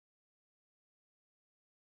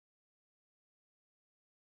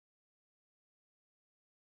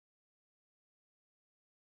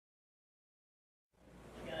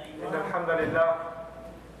لله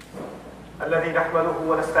الذي نحمده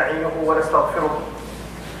ونستعينه ونستغفره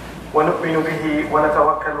ونؤمن به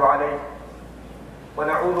ونتوكل عليه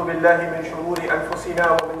ونعوذ بالله من شرور أنفسنا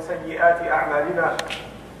ومن سيئات أعمالنا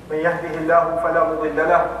من يهده الله فلا مضل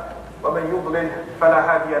له ومن يضلل فلا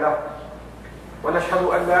هادي له ونشهد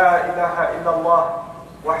أن لا إله إلا الله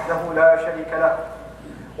وحده لا شريك له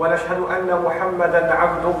ونشهد أن محمدا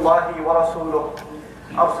عبد الله ورسوله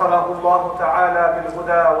أرسله الله تعالى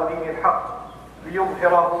بالهدى ودين الحق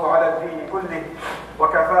ليظهره على الدين كله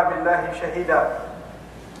وكفى بالله شهيدا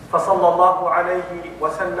فصلى الله عليه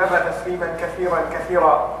وسلم تسليما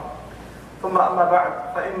كثيرا ثم أما بعد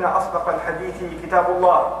فإن أصدق الحديث كتاب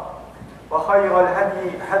الله وخير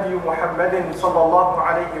الهدي هدي محمد صلى الله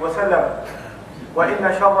عليه وسلم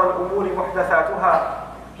وإن شر الأمور محدثاتها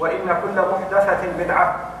وإن كل محدثة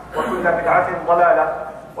بدعة وكل بدعة ضلالة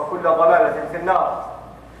وكل ضلالة في النار.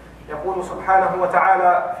 يقول سبحانه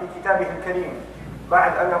وتعالى في كتابه الكريم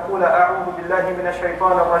بعد أن نقول أعوذ بالله من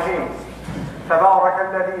الشيطان الرجيم تبارك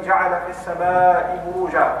الذي جعل في السماء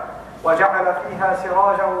بروجا وجعل فيها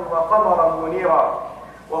سراجا وقمرا منيرا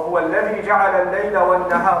وهو الذي جعل الليل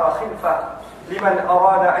والنهار خلفة لمن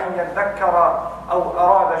أراد أن يذكر أو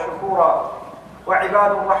أراد شكورا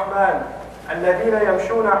وعباد الرحمن الذين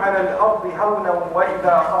يمشون على الأرض هونا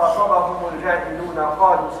وإذا خاطبهم الجاهلون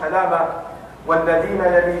قالوا سلاما والذين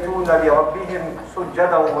يبيتون لربهم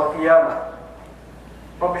سجدا وقياما.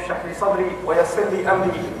 رب اشرح لي صدري ويسر لي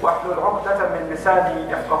أمري واحلل عقدة من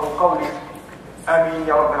لساني يفقهوا قولي آمين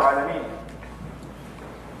يا رب العالمين.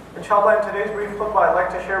 Inshallah, in today's brief khutbah, I'd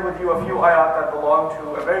like to share with you a few ayat that belong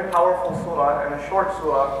to a very powerful surah and a short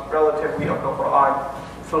surah relatively of the Quran,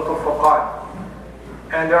 Surah Furqan.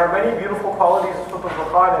 And there are many beautiful qualities of Surah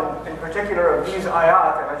Furqan, and in particular of these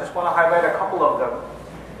ayat, and I just want to highlight a couple of them.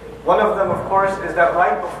 One of them, of course, is that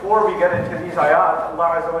right before we get into these ayat,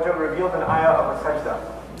 Allah Azza wa Jalla revealed an ayah of a sajda.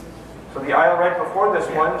 So the ayah right before this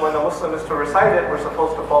one, when a Muslim is to recite it, we're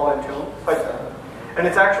supposed to fall into sajda. And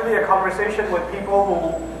it's actually a conversation with people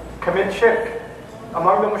who commit shirk.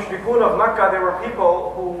 Among the mushrikun of Makkah, there were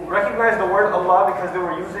people who recognized the word Allah because they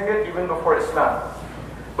were using it even before Islam.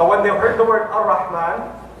 But when they heard the word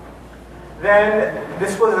Ar-Rahman, then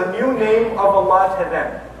this was a new name of Allah to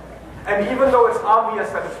them. And even though it's obvious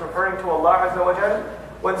that it's referring to Allah Azza wa Jal,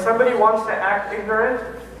 when somebody wants to act ignorant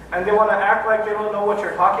and they want to act like they don't know what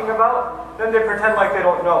you're talking about, then they pretend like they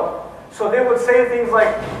don't know. So they would say things like,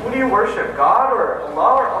 who do you worship, God or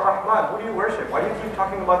Allah or Ar-Rahman? Who do you worship? Why do you keep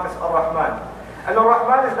talking about this Ar-Rahman? And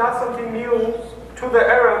Ar-Rahman is not something new to the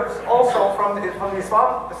Arabs also from the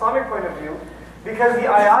Islamic point of view, because the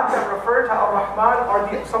ayat that refer to Ar-Rahman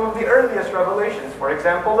are some of the earliest revelations. For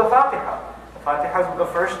example, the Fatiha. Fatiha is the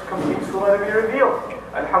first complete surah to be revealed.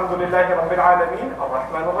 Alhamdulillahi Rabbil Alameen,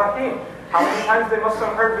 Ar-Rahman Ar-Rahim. How many times they must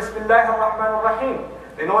have heard Bismillah Ar-Rahman Ar-Rahim?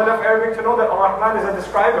 They know enough Arabic to know that Ar-Rahman is a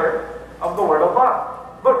describer of the word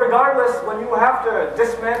Allah. But regardless, when you have to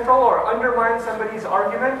dismantle or undermine somebody's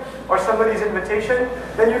argument or somebody's invitation,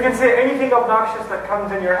 then you can say anything obnoxious that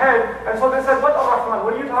comes in your head. And so they said, what Ar-Rahman?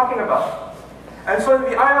 What are you talking about? And so in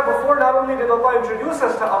the ayah before, not only did Allah introduce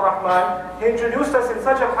us to Ar-Rahman, He introduced us in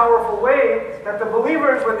such a powerful way that the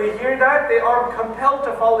believers, when they hear that, they are compelled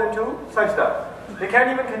to fall into sajda. They can't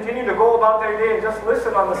even continue to go about their day and just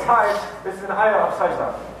listen on the side. This is an ayah of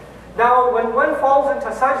sajda. Now, when one falls into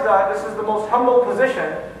sajda, this is the most humble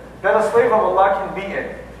position that a slave of Allah can be in.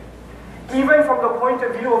 Even from the point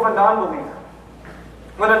of view of a non-believer.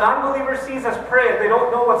 When a non-believer sees us pray and they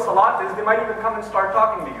don't know what salat is, they might even come and start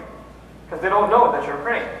talking to you. Because they don't know that you're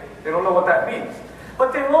praying. They don't know what that means.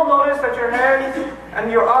 But they will notice that your hands and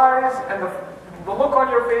your eyes and the look on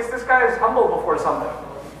your face, this guy is humble before something.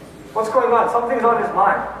 What's going on? Something's on his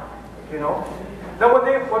mind. You know? Then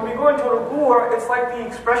when we go into ruku', it's like the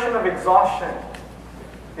expression of exhaustion.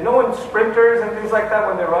 You know when sprinters and things like that,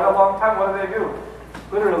 when they run a long time, what do?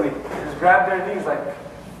 Literally, just grab their knees like,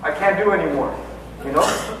 I can't do anymore. You know?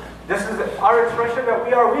 This is our expression that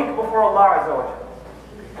we are weak before Allah Azza wa Jalla.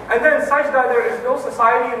 And then sajda, there is no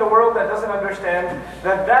society in the world that doesn't understand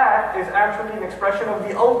that that is actually an expression of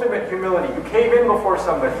the ultimate humility. You cave in before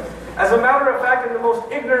somebody. As a matter of fact, in the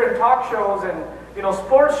most ignorant talk shows and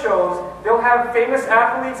sports shows, they'll have famous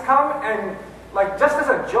athletes come and like just as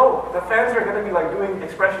a joke, the fans are going to be like doing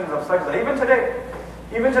expressions of sajda. Even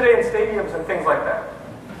today in stadiums and things like that.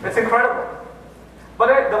 It's incredible.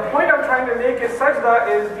 But the point I'm trying to make is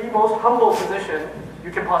sajda is the most humble position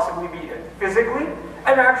you can possibly be in. Physically,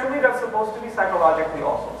 and actually that's supposed to be psychologically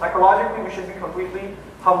also. Psychologically, we should be completely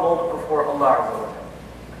humbled before Allah Azza wa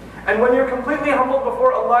Jalla. And when you're completely humbled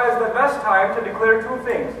before Allah is the best time to declare two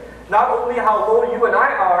things. Not only how low you and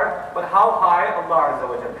I are, but how high Allah Azza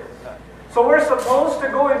wa Jalla is. So we're supposed to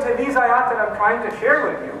go into these ayat that I'm trying to share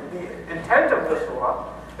with you. The intent of the surah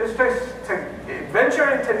is to venture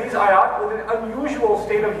into these ayat with an unusual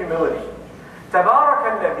state of humility.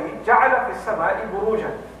 تَبَارَكَ الَّذِي جَعَلَ فِي السَّمَاءِ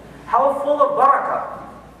بُرُوجًا. How full of barakah.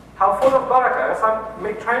 How full of barakah. That's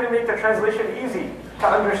I'm trying to make the translation easy to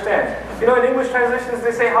understand. You know, in English translations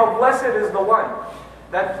they say, how blessed is the one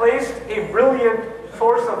that placed a brilliant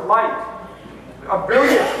source of light, a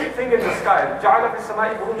brilliant thing in the sky. جَعَلَ فِي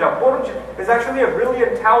السَّمَاءِ بُرُوجًا. Buruj is actually a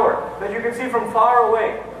brilliant tower that you can see from far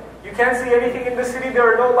away. You can't see anything in the city,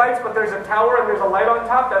 there are no lights, but there's a tower and there's a light on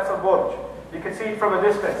top, that's a burj. You can see it from a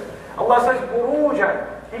distance. Allah says, burujan.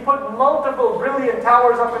 He put multiple brilliant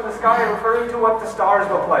towers up in the sky, referring to what the stars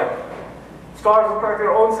look like. Stars look like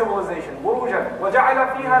their own civilization. Burujan.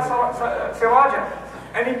 وَجَعَلَ فِيهَا سِرَاجًا.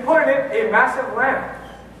 And He put in it a massive lamp.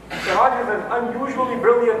 Siraj is an unusually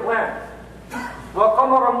brilliant lamp.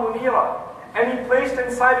 وَقَمَرًا مُنِيرًا. And He placed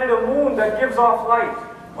inside it a moon that gives off light,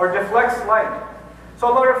 or deflects light. So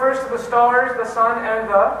Allah refers to the stars, the sun, and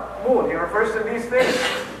the moon. He refers to these things.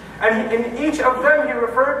 And in each of them, He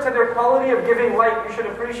referred to their quality of giving light. You should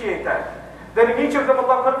appreciate that. Then in each of them,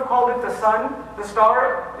 Allah could have called it the sun, the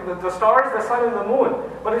stars, the sun, and the moon.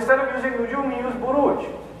 But instead of using nujum, He used buruj.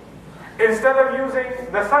 Instead of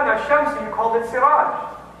using the sun, ash-shams, He called it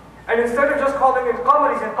siraj. And instead of just calling it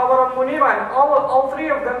qamar, He said qamaran munira. And all three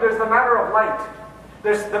of them, there's the matter of light.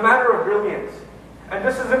 There's the matter of brilliance. And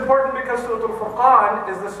this is important because Surah Furqan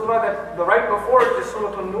is the surah that the right before it is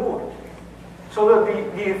Surah An-Nur. So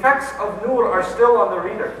that the effects of Nur are still on the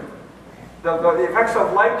reader. The effects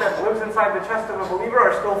of light that lives inside the chest of a believer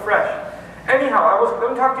are still fresh. Anyhow,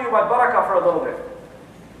 let me talk to you about barakah for a little bit.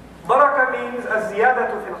 Barakah means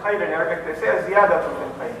az-ziyadatu fil khayr in Arabic. They say az-ziyadatu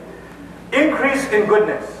fil khayr. Increase in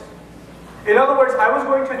goodness. In other words, I was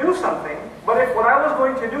going to do something, but if what I was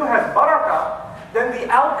going to do has barakah, then the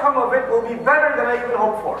outcome of it will be better than I even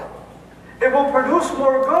hoped for. It will produce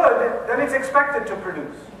more good than it's expected to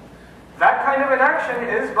produce. That kind of an action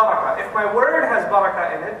is barakah. If my word has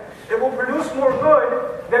barakah in it, it will produce more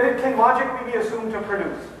good than it can logically be assumed to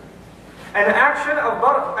produce. An action of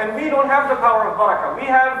barakah, and we don't have the power of barakah. We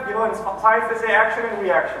have, in science they say action and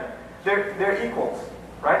reaction. They're equals,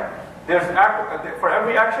 right? For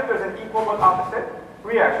every action there's an equal but opposite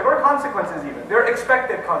reaction, or consequences even. They're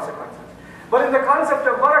expected consequences. But in the concept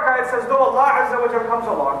of barakah, it says, though Allah Azza wa Jalla comes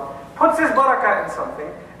along, puts His barakah in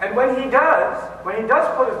something, and when He does put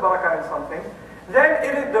His barakah in something,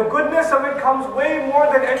 then the goodness of it comes way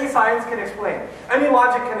more than any science can explain, any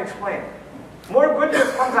logic can explain. More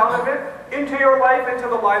goodness comes out of it into your life, into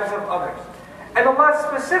the lives of others. And Allah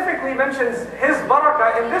specifically mentions His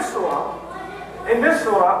barakah in this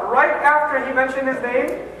surah, right after He mentioned His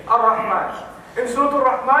name, Ar-Rahman. In Surah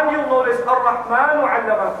Al-Rahman, you'll notice Ar-Rahmanu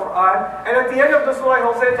 'allama al-Qur'an, and at the end of the surah,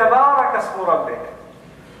 He'll say, Tabarak asmu rabbik.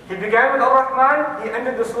 He began with Ar-Rahman, He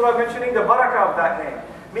ended the surah mentioning the barakah of that name.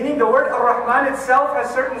 Meaning the word Ar-Rahman itself has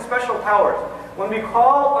certain special powers. When we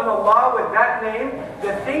call on Allah with that name,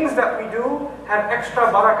 the things that we do have extra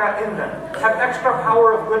barakah in them, have extra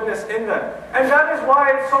power of goodness in them. And that is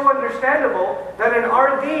why it's so understandable that in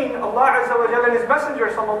our deen, Allah Azza wa Jalla and His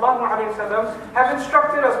Messenger Sallallahu Alaihi Wasallam have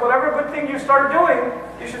instructed us, whatever good thing you start doing,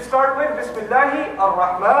 you should start with Bismillahi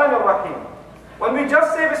Ar-Rahman Ar-Rahim. When we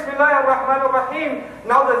just say Bismillah Ar-Rahman Ar-Rahim,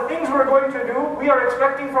 now the things we're going to do, we are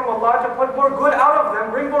expecting from Allah to put more good out of them,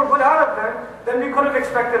 bring more good out of them, than we could have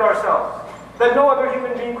expected ourselves. That no other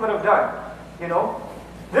human being could have done.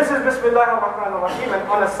 This is Bismillah Ar-Rahman Ar-Rahim. And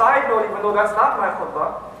on a side note, even though that's not my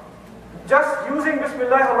khutbah, just using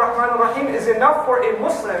Bismillah Ar-Rahman Ar-Rahim is enough for a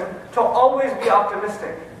Muslim to always be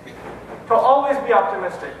optimistic. To always be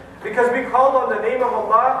optimistic. Because we called on the name of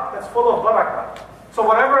Allah that's full of barakah. So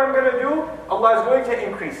whatever I'm going to do, Allah is going to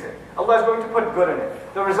increase it. Allah is going to put good in it.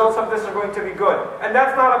 The results of this are going to be good. And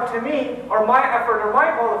that's not up to me, or my effort, or my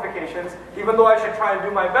qualifications, even though I should try and do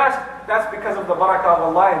my best. That's because of the barakah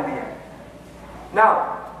of Allah in the end.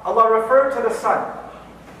 Now, Allah referred to the sun,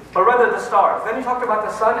 or rather the stars. Then He talked about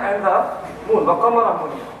the sun and the moon. وَقَمَرًا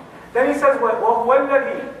مُنِيرًا. Then He says, وَهُوَ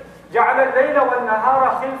الَّذِي جَعَلَ اللَّيْلَ وَالنَّهَارَ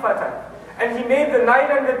خِلْفَةً. And He made the night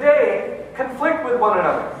and the day conflict with one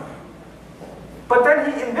another. But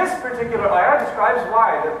then He, in this particular ayah, describes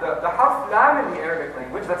why. The harf lam in the Arabic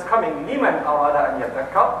language that's coming, liman arada an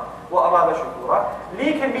yatakkar wa arada shukura.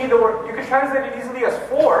 Li can be the word, you can translate it easily as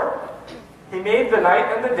for. He made the night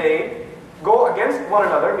and the day go against one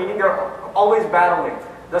another, meaning they're always battling.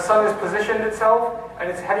 The sun has positioned itself, and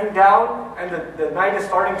it's heading down, and the night is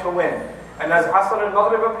starting to win. And as Asr and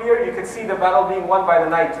Maghrib appear, you can see the battle being won by the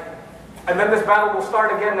night. And then this battle will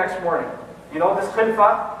start again next morning. This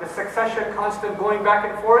khilfa, this succession, constant going back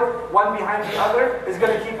and forth, one behind the other, is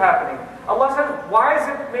going to keep happening. Allah says, why is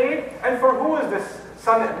it made and for who is this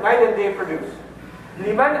night and day produced?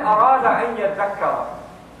 لِمَنْ أَرَادَ أَنْ يَذَّكَّرَ.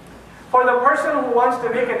 For the person who wants to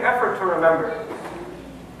make an effort to remember.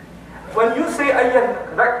 When you say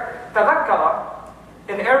تَذَكَّرَ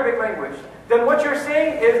in Arabic language, then what you're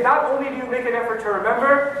saying is not only do you make an effort to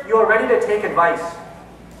remember, you are ready to take advice.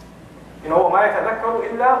 You know, وَمَا يَتَذَكَّرُ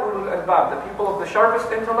إِلَّا أُولُو الْأَلْبَابِ. The people of the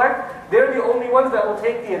sharpest intellect, they're the only ones that will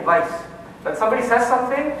take the advice. When somebody says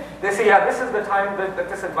something, they say, yeah, this is the time that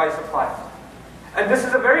this advice applies. And this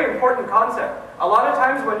is a very important concept. A lot of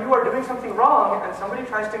times when you are doing something wrong and somebody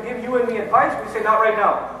tries to give you and me advice, we say, not right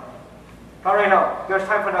now. Not right now. There's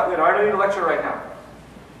time for that later. I don't need a lecture right now.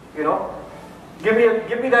 You know? Give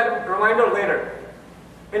me that reminder later.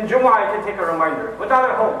 In Jumu'ah I can take a reminder, but not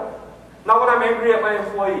at home. Not when I'm angry at my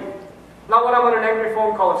employee. Not when I'm on an angry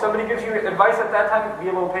phone call. If somebody gives you advice at that time, be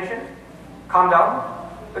a little patient. Calm down.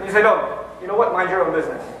 But you say, no, you know what? Mind your own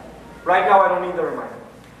business. Right now I don't need the reminder.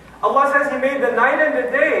 Allah says He made the night and the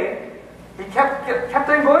day. He kept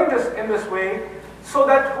on going in this way so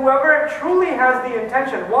that whoever truly has the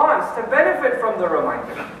intention, wants to benefit from the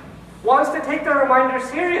reminder, wants to take the reminder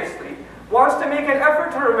seriously, wants to make an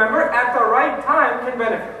effort to remember at the right time, can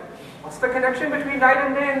benefit. What's the connection between night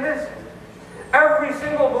and day and this? Every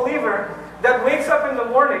single believer that wakes up in the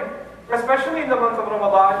morning, especially in the month of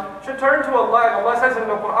Ramadan, should turn to Allah. And Allah says in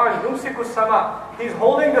the Quran, يُمْسِكُ السَّمَاء. He's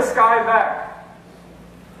holding the sky back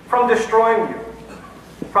from destroying you.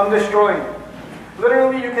 From destroying you.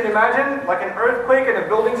 Literally, you can imagine like an earthquake and a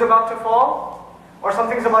building's about to fall, or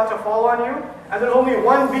something's about to fall on you, and there's only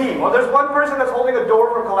one beam, or there's one person that's holding a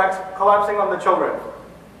door from collapsing on the children.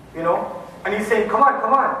 You know? And he's saying, come on,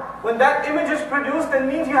 come on. When that image is produced, that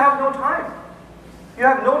means you have no time. You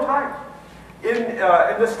have no time. In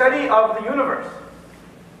the study of the universe,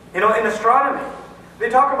 you know, in astronomy, they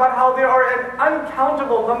talk about how there are an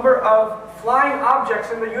uncountable number of flying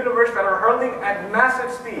objects in the universe that are hurling at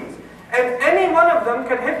massive speeds. And any one of them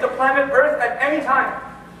can hit the planet Earth at any time.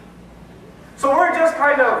 So we're just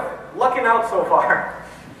kind of lucking out so far.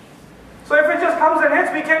 So if it just comes and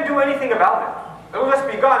hits, we can't do anything about it. It will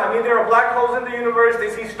just be gone. I mean, there are black holes in the universe, they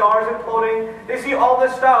see stars imploding, they see all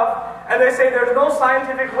this stuff, and they say there's no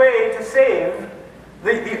scientific way to save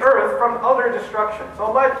the earth from utter destruction. So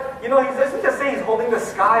Allah, you know, He doesn't just say He's holding the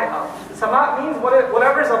sky up. Sama means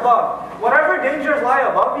whatever's above. Whatever dangers lie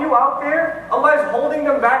above you out there, Allah is holding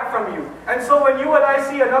them back from you. And so when you and I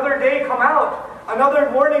see another day come out, another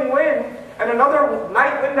morning wind, and another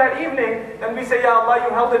night wind that evening, then we say, Ya Allah, you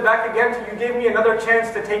held it back again, so you gave me another chance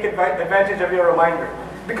to take advantage of your reminder.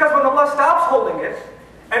 Because when Allah stops holding it,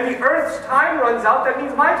 and the earth's time runs out, that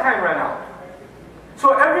means my time ran out.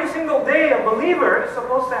 So every single day, a believer is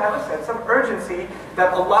supposed to have a sense of urgency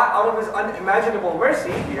that Allah, out of His unimaginable mercy,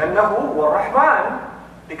 بِأَنَّهُ وَالرَّحْمَنِ,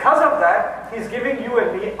 because of that, He's giving you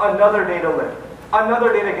and me another day to live,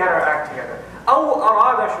 another day to get our act together. أَوْ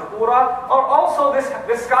أَرَادَ شُكُورًا, or also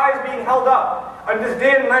this sky is being held up, and this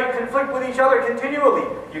day and night conflict with each other continually.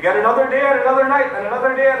 You get another day and another night, and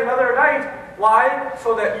another day and another night. Why?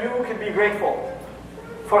 So that you can be grateful.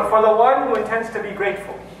 For the one who intends to be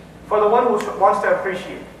grateful. For the one who wants to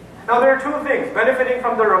appreciate. Now there are two things, benefiting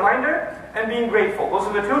from the reminder and being grateful. Those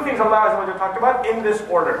are the two things Allah Azza wa Jalla talked about in this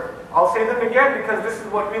order. I'll say them again because this is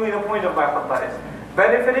what really the point of my khutbah is.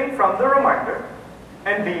 Benefiting from the reminder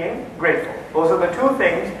and being grateful. Those are the two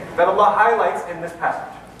things that Allah highlights in this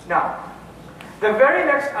passage. Now, the very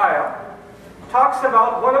next ayah talks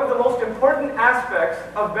about one of the most important aspects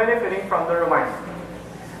of benefiting from the reminder.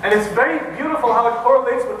 And it's very beautiful how it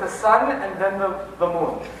correlates with the sun and then the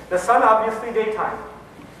moon. The sun, obviously, daytime.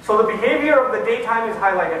 So the behavior of the daytime is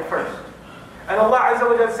highlighted first. And Allah Azza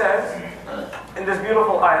wa Jalla says, in this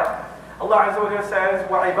beautiful ayah, Allah Azza wa Jalla says,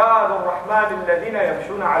 وَعِبَادُ الرَّحْمَنِ الَّذِينَ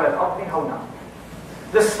يَمْشُونَ عَلَى الْأَرْضِ هَوْنًا.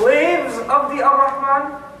 The slaves of the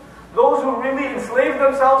Ar-Rahman, those who really enslave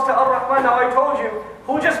themselves to Ar-Rahman. Now I told you,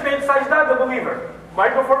 who just made sajda? The believer.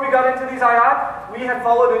 Right before we got into these ayat, we had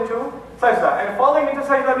followed into sajda. And falling into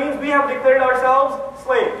sajda means we have declared ourselves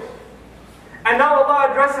slaves. And now Allah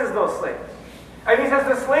addresses those slaves. And He says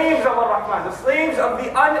the slaves of Ar-Rahman, the slaves of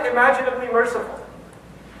the unimaginably merciful.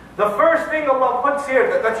 The first thing Allah puts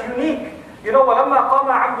here that's unique, you know, وَلَمَّا قَامَ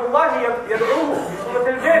عَبْدُ اللَّهِ يَدْعُوهُ in Surah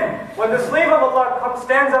Al-Jinn. When the slave of Allah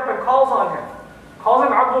stands up and calls on him, calls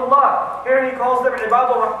him Abdullah. Here He calls them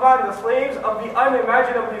Ibadur Rahman, the slaves of the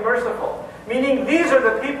unimaginably merciful. Meaning these are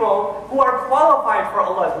the people who are qualified for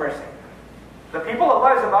Allah's mercy. The people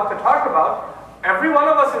Allah is about to talk about, every one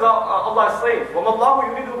of us is Allah's slave. وَمَا اللَّهُ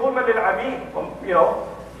يُرِيدُ ظُلْمًا لِلْعَبِيدِ. You know,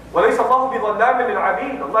 وَلَيْسَ اللَّهُ بِظَلَّامٍ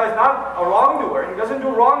لِلْعَبِيدِ. Allah is not a wrongdoer. He doesn't do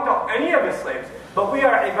wrong to any of His slaves. But we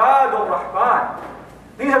are Ibadur Rahman.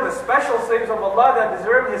 These are the special slaves of Allah that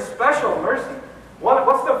deserve His special mercy.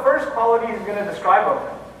 What's the first quality He's going to describe of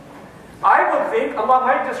them? I would think Allah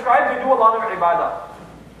might describe they do a lot of ibadah.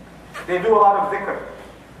 They do a lot of dhikr.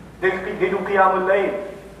 They do qiyamul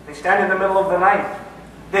layl. They stand in the middle of the night.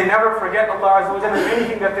 They never forget Allah Azza wa Jalla in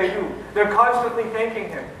anything that they do. They're constantly thanking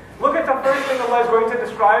Him. Look at the first thing Allah is going to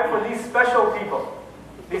describe for these special people.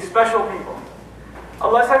 These special people.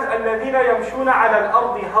 Allah says, الَّذِينَ يَمْشُونَ عَلَى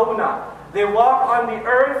الْأَرْضِ هَوْنًا. They walk on the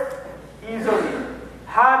earth easily.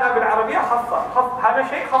 هَانَ بِالْعَرَبِيَّةِ خَفَّ. هَانَ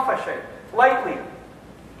شَيْء خَفَّ شَيْء. Lightly.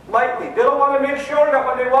 Lightly. They don't want to make sure that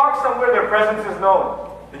when they walk somewhere, their presence is known.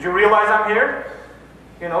 Did you realize I'm here?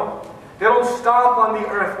 You know? They don't stomp on the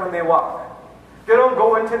earth when they walk. They don't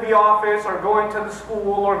go into the office or go into the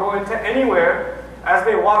school or go into anywhere as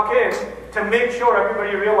they walk in to make sure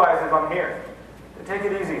everybody realizes I'm here. They take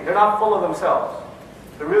it easy. They're not full of themselves.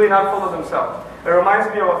 They're really not full of themselves. It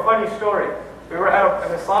reminds me of a funny story. We were at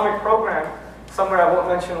an Islamic program somewhere, I won't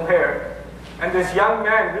mention where, and this young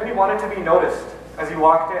man really wanted to be noticed as he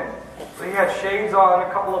walked in. So he had shades on,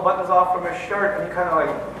 a couple of buttons off from his shirt, and he kind of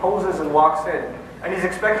like poses and walks in. And he's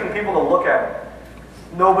expecting people to look at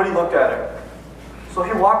him. Nobody looked at him. So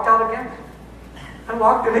he walked out again. And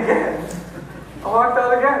walked in again. And walked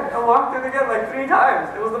out again. And walked in again like 3 times.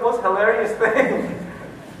 It was the most hilarious thing.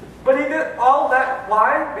 But he did all that.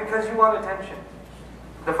 Why? Because you want attention.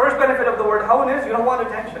 The first benefit of the word hawn is you don't want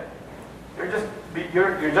attention.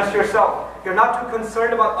 You're just yourself. You're not too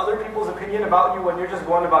concerned about other people's opinion about you when you're just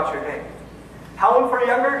going about your day. Hawn for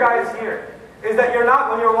younger guys here is that you're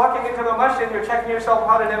not, when you're walking into the masjid, you're checking yourself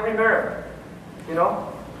out in every mirror. You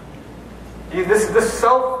know? This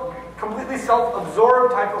completely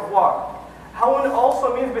self-absorbed type of walk. Hawn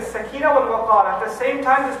also means bis-sakina wal-waqar. At the same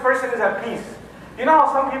time, this person is at peace. You know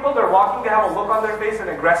how some people, they're walking, they have a look on their face, an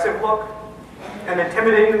aggressive look, an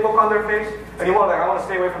intimidating look on their face, and you want, like, I want to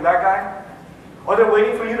stay away from that guy? Or they're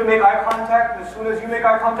waiting for you to make eye contact, and as soon as you make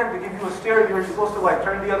eye contact, they give you a stare, and you're supposed to like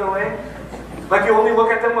turn the other way. Like you only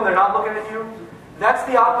look at them when they're not looking at you. That's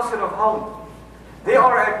the opposite of hawn. They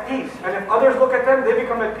are at peace, and if others look at them, they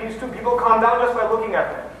become at peace too. People calm down just by looking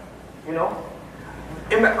at them. You know?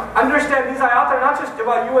 Understand, these ayat are not just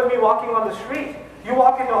about you and me walking on the street. You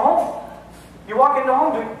walk into home. You walk into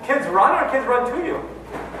home, do kids run or kids run to you?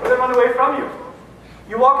 Or they run away from you?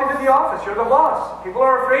 You walk into the office, you're the boss. People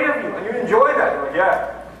are afraid of you, and you enjoy that. You're like,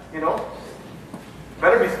 yeah, you know,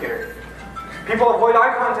 better be scared. People avoid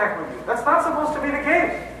eye contact with you. That's not supposed to be the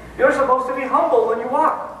case. You're supposed to be humble when you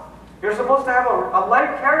walk. You're supposed to have a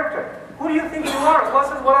light character. Who do you think you are? Allah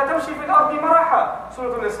says, وَلَا تَمْشِي فِي الْأَرْضِ مَرَحًا.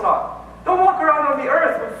 Surah Al-Isra. Don't walk around on the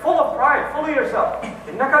earth full of pride, full of yourself.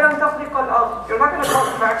 إِنَّكَ لَن تَخْلِقَ الْأَرْضِ. You're not going to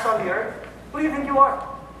cause cracks on the earth. Who do you think you are?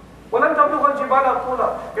 وَلَن تَبْلُغَ الْجِبَالَ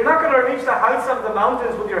طُولًا. You're not going to reach the heights of the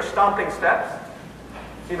mountains with your stomping steps.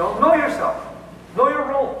 You know yourself. Know your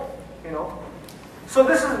role. You know. So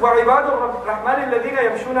this is وَعِبَادُ الرَّحْمَنِ الَّذِينَ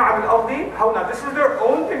يَمْشُونَ عَلَى الْأَرْضِ هَوْنًا. This is their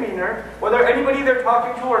own demeanor. Whether anybody they're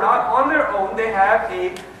talking to or not, on their own they have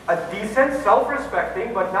a decent,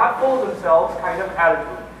 self-respecting, but not full of themselves kind of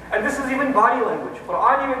attitude. And this is even body language.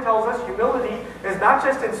 Quran even tells us humility is not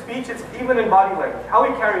just in speech, it's even in body language. How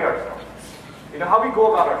we carry ourselves. You know, how we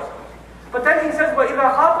go about ourselves. But then he says,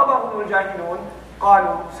 وَإِذَا خَاطَبَهُمُ الْجَاهِلُونَ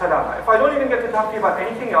قَالُوا سَلَامًا. If I don't even get to talk to you about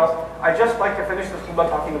anything else, I just like to finish this khutbah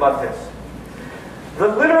talking about this. The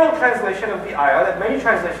literal translation of the ayah that many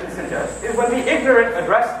translations suggest is when the ignorant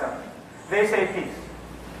address them, they say peace.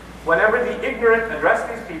 Whenever the ignorant address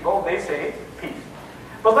these people, they say peace.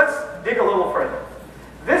 But let's dig a little further.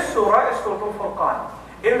 This surah is Surah Furqan.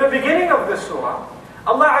 In the beginning of this surah,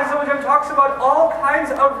 Allah Azza wa Jalla talks about all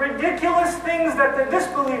kinds of ridiculous things that the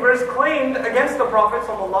disbelievers claimed against the Prophet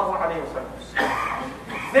sallallahu alaihi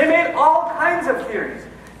wasallam. They made all kinds of theories.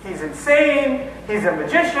 He's insane, he's a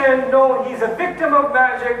magician, no, he's a victim of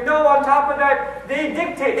magic, no, on top of that, they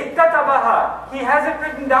dictate, iktatabaha. He has it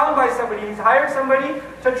written down by somebody, he's hired somebody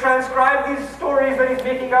to transcribe these stories that he's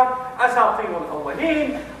making up, asatirul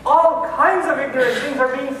awwaleen. All kinds of ignorant things are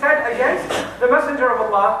being said against the Messenger of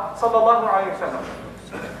Allah sallallahu alaihi wasallam.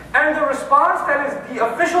 And the response that is the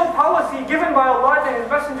official policy given by Allah to His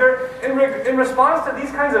Messenger in response to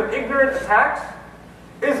these kinds of ignorant attacks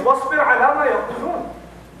is وَاصْبِرْ عَلَى مَا يَقُولُونَ.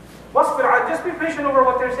 Just be patient over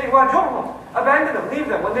what they're saying. وَاجُرْهُمْ. Abandon them, leave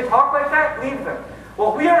them. When they talk like that, leave them.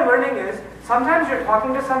 What we are learning is, sometimes you're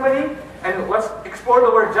talking to somebody, and let's explore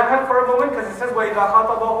the word jahal for a moment, because it says, وَإِذَا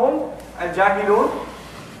خَاطَبَهُمْ الْجَاهِلُونَ.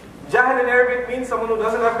 Jahal in Arabic means someone who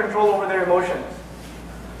doesn't have control over their emotions.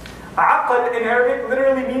 Aql in Arabic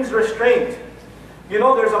literally means restraint. You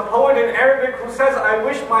know, there's a poet in Arabic who says, I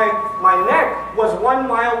wish my neck was 1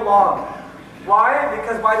 mile long. Why?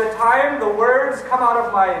 Because by the time the words come out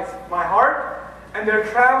of my heart, and they're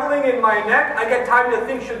traveling in my neck, I get time to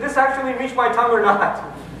think, should this actually reach my tongue or not?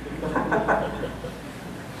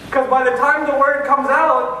 Because by the time the word comes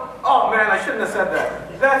out, oh man, I shouldn't have said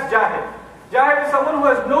that. That's jahil. Jahil is someone who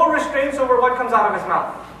has no restraints over what comes out of his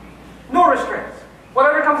mouth. No restraints.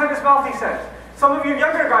 Whatever comes in his mouth, he says. Some of you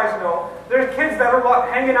younger guys know, there's kids that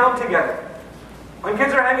are hanging out together. When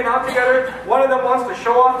kids are hanging out together, one of them wants to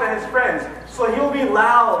show off to his friends. So he'll be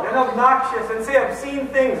loud and obnoxious and say obscene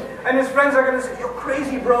things. And his friends are going to say, you're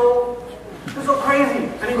crazy, bro. You're so crazy.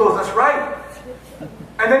 And he goes, that's right.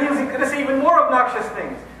 And then he's going to say even more obnoxious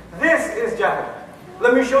things. This is jahil.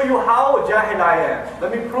 Let me show you how jahil I am.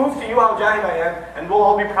 Let me prove to you how jahil I am, and we'll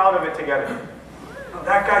all be proud of it together. Oh,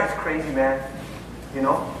 that guy is crazy, man. You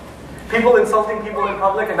know? People insulting people in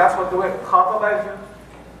public, and that's what the way khataba is used.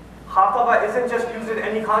 Khataba isn't just used in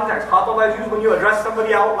any context. Khataba is used when you address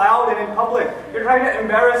somebody out loud and in public. You're trying to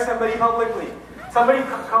embarrass somebody publicly. Somebody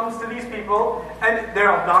comes to these people, and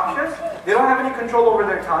they're obnoxious. They don't have any control over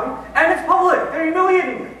their tongue, and it's public. They're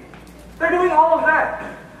humiliating you. They're doing all of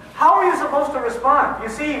that. How are you supposed to respond? You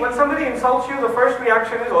see, when somebody insults you, the first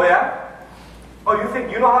reaction is, oh yeah? Oh, you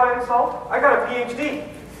think you know how to insult? I got a PhD.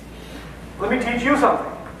 Let me teach you something.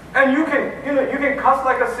 And you can cuss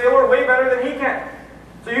like a sailor way better than he can.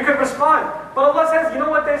 So you can respond. But Allah says, you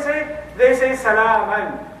know what they say? They say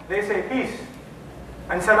salaman. They say peace.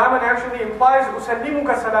 And salaman actually implies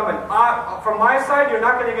usallimuka salaman. From my side, you're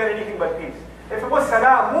not going to get anything but peace. If it was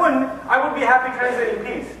salamun, I would be happy translating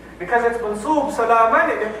peace. Because it's mansoob salaman,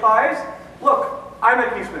 it implies, look, I'm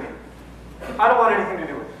at peace with you. I don't want anything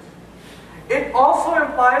to do with it. It also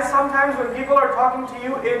implies sometimes when people are talking to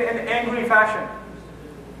you in an angry fashion.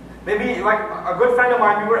 Maybe like a good friend of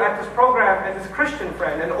mine, we were at this program, and this Christian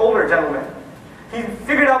friend, an older gentleman, he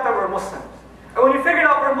figured out that we're Muslims. And when he figured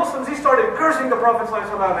out we're Muslims, he started cursing the Prophet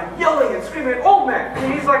ﷺ and yelling and screaming, old man. I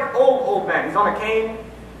mean, he's like old man. He's on a cane,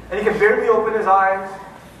 and he can barely open his eyes,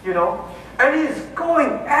 you know. And he's going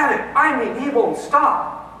at it. I mean, he won't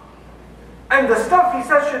stop. And the stuff he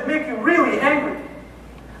says should make you really angry.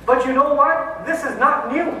 But you know what? This is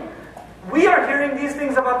not new. We are hearing these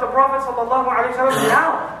things about the Prophet ﷺ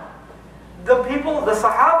now. The people, the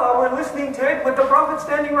Sahaba, were listening to it with the Prophet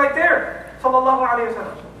standing right there.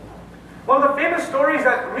 ﷺ. One of the famous stories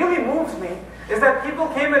that really moves me is that people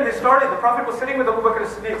came and they started, the Prophet was sitting with Abu Bakr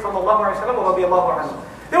as-Siddiq ﷺ.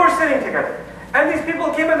 They were sitting together. And these people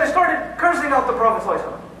came and they started cursing out the Prophet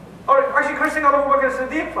ﷺ. Or actually cursing out Abu Bakr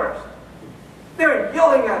as-Siddiq first. They were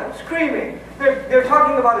yelling at him, screaming. They're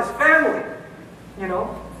talking about his family. You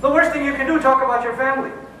know? The worst thing you can do, talk about your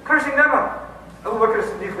family. Cursing them out. Abu Bakr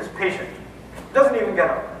as-Siddiq was patient. Doesn't even get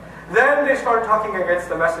up. Then they start talking against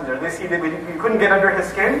the messenger. They see that we couldn't get under his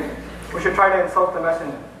skin. We should try to insult the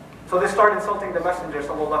messenger. So they start insulting the messenger,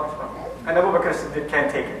 sallallahu alaihi wasallam. And Abu Bakr as-Siddiq can't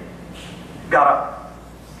take it. Got up.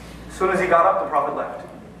 As soon as he got up, the Prophet left.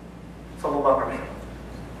 Sallallahu alaihi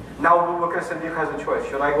wasallam. Now Abu Bakr as-Siddiq has a choice.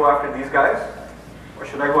 Should I go after these guys? Or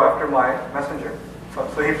should I go after my messenger?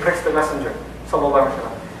 So he picks the messenger, sallallahu alaihi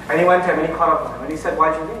wasallam. And he went to him and he caught up with him. And he said,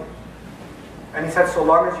 why'd you leave? And he said, so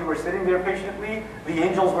long as you were sitting there patiently, the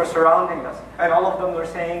angels were surrounding us. And all of them were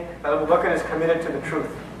saying that Abu Bakr is committed to the truth.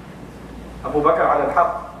 Abu Bakr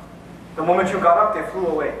al-Haq. The moment you got up, they flew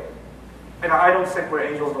away. And I don't sit where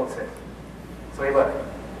angels don't sit. So he left.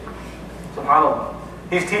 SubhanAllah.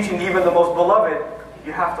 He's teaching even the most beloved,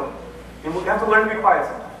 you have to learn to be quiet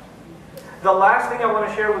sometimes. The last thing I want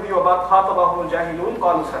to share with you about خَاطَبَهُمُ الْجَاهِلُونَ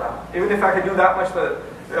قَالُوا سَلَامًا. Even if I could do that much,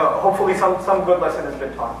 hopefully some good lesson has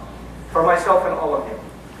been taught. For myself and all of you.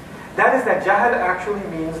 That is that jahal actually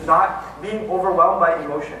means not being overwhelmed by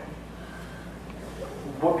emotion.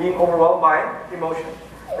 Being overwhelmed by emotion.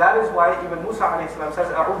 That is why even Musa a.s.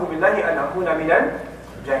 says, أَعُوذُ بِاللَّهِ أَنْ أَكُونَ مِنَ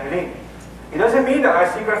الْجَاهِلِينَ. It doesn't mean that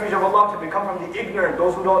I seek refuge of Allah to become from the ignorant,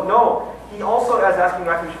 those who don't know. He also is asking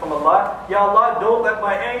refuge from Allah. Ya Allah, don't let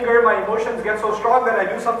my anger, my emotions get so strong that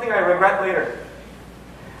I do something I regret later.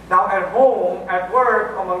 Now at home, at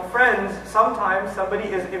work, among friends, sometimes somebody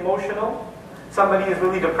is emotional, somebody is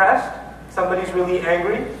really depressed, somebody's really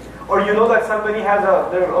angry, or you know that somebody has a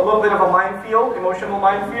little bit of a minefield, emotional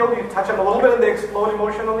minefield. You touch them a little bit and they explode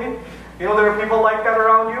emotionally. You know there are people like that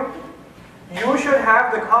around you. You should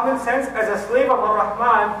have the common sense as a slave of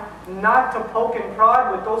Ar-Rahman not to poke and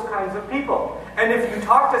prod with those kinds of people. And if you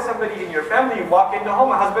talk to somebody in your family, you walk into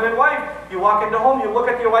home, a husband and wife, you walk into home, you look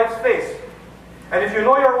at your wife's face. And if you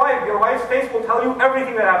know your wife's face will tell you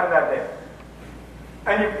everything that happened that day.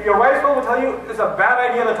 And your wife's face will tell you it's a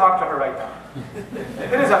bad idea to talk to her right now.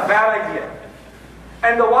 It is a bad idea.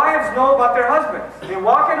 And the wives know about their husbands. They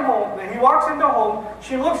walk in home, he walks into home,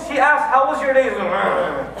 she looks, she asks, how was your day?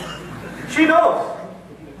 She knows.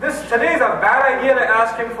 Today is a bad idea to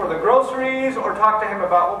ask him for the groceries or talk to him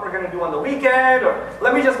about what we're going to do on the weekend, or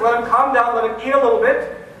let me just let him calm down, let him eat a little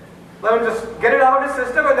bit, let him just get it out of his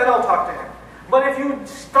system, and then I'll talk to him. But if you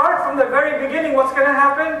start from the very beginning, what's going to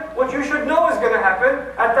happen? What you should know is going to happen.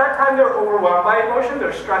 At that time, they're overwhelmed by emotion,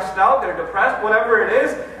 they're stressed out, they're depressed, whatever it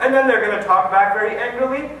is, and then they're going to talk back very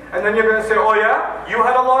angrily, and then you're going to say, oh yeah, you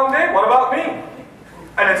had a long day, what about me?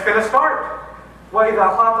 And it's going to start.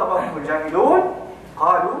 وَإِذَا خَاطَبَهُمُ الْجَاهِلُونَ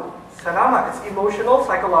قَالُوا سَلَامًا. It's emotional,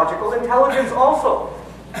 psychological intelligence also.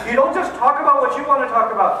 You don't just talk about what you want to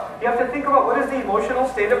talk about. You have to think about what is the emotional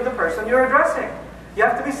state of the person you're addressing. You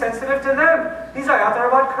have to be sensitive to them. These ayat are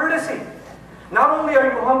about courtesy. Not only are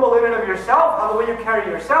you humble in and of yourself, how the way you carry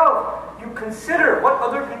yourself, you consider what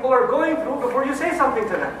other people are going through before you say something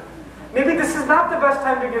to them. Maybe this is not the best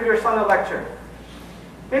time to give your son a lecture.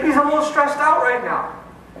 Maybe he's a little stressed out right now.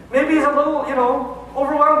 Maybe he's a little,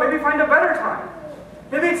 overwhelmed. Maybe find a better time.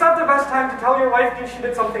 Maybe it's not the best time to tell your wife she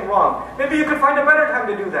did something wrong. Maybe you could find a better time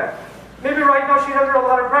to do that. Maybe right now she's under a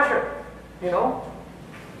lot of pressure,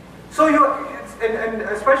 So and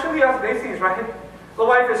especially us Desis, right? The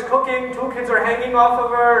wife is cooking, 2 kids are hanging off of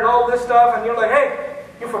her and all this stuff, and you're like, hey,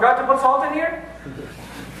 you forgot to put salt in here?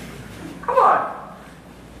 Come on.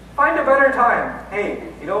 Find a better time.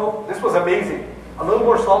 Hey, this was amazing. A little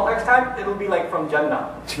more salt next time, it'll be like from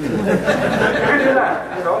Jannah. You can do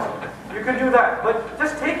that, You can do that. But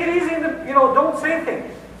just take it easy, don't say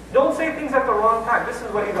things. Don't say things at the wrong time. This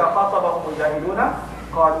is what إِذَا خَاطَبَهُمُ الْجَاهِلُونَ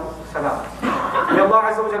قَالُوا سَلَامًا. May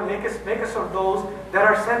Allah Azza wa Jalla make us of those that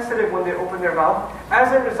are sensitive when they open their mouth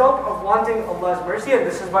as a result of wanting Allah's mercy. And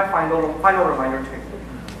this is my final reminder to you.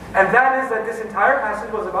 And that is that this entire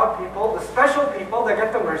passage was about people, the special people that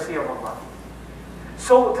get the mercy of Allah.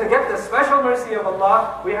 So to get the special mercy of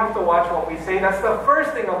Allah, we have to watch what we say. That's the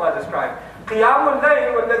first thing Allah described. قِيَامُ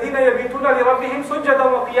اللَّيْلِ وَالَّذِينَ يَبِيتُونَ لِرَبِّهِمْ سُجَّدًا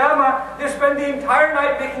وَقِيَامًا. They spend the entire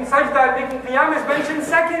night making sajda, and making qiyam is mentioned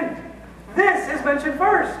second. This is mentioned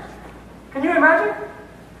first. Can you imagine?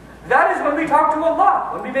 That is when we talk to Allah.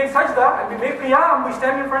 When we make sajda and we make qiyam, we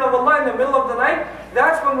stand in front of Allah in the middle of the night.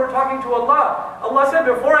 That's when we're talking to Allah. Allah said,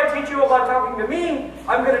 before I teach you about talking to me,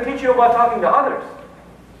 I'm going to teach you about talking to others.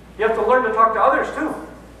 You have to learn to talk to others too.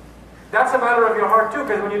 That's a matter of your heart too,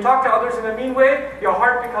 because when you talk to others in a mean way, your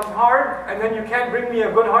heart becomes hard, and then you can't bring me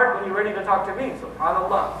a good heart when you're ready to talk to me.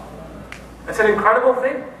 SubhanAllah. It's an incredible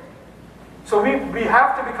thing. So we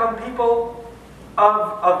have to become people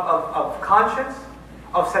of conscience,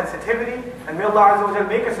 of sensitivity, and may Allah Azza wa Jalla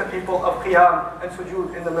make us a people of qiyam and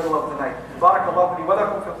sujood in the middle of the night. Barakallahu li wa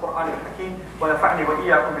lakum fil Qur'an al-Hakim, wa nafa'ni wa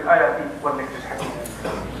iyyakum bil ayati wal dhikr al-hakim.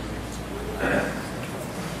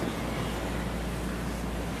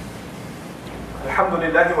 الحمد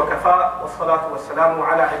لله وكفى والصلاة والسلام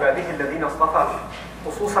على عباده الذين اصطفى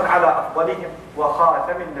خصوصا على أفضلهم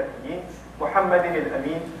وخاتم النبيين محمد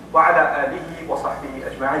الأمين وعلى آله وصحبه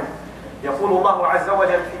أجمعين. يقول الله عز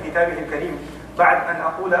وجل في كتابه الكريم بعد أن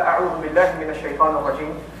أقول أعوذ بالله من الشيطان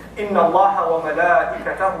الرجيم إن الله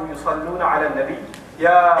وملائكته يصلون على النبي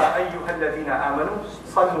يا أيها الذين آمنوا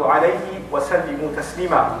صلوا عليه وسلموا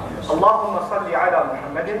تسليما اللهم صل على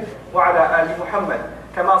محمد وعلى آل محمد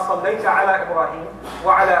كما صليت على إبراهيم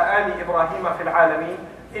وعلى آل إبراهيم في العالمين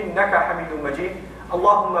إنك حميد مجيد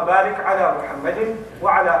اللهم بارك على محمد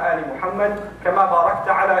وعلى آل محمد كما باركت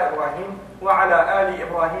على إبراهيم وعلى آل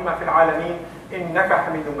إبراهيم في العالمين إنك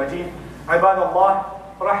حميد مجيد عباد الله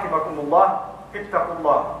رحمكم الله اتقوا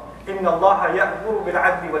الله إن الله يأمر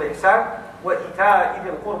بالعدل والإحسان وإيتاء ذي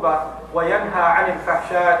القربى وينهى عن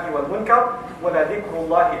الفحشاء والمنكر ولذكر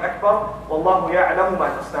الله أكبر والله يعلم ما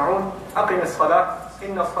تصنعون أقم الصلاة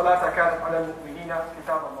إن الصلاة كانت على المؤمنين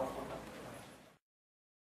كتابا موقوتا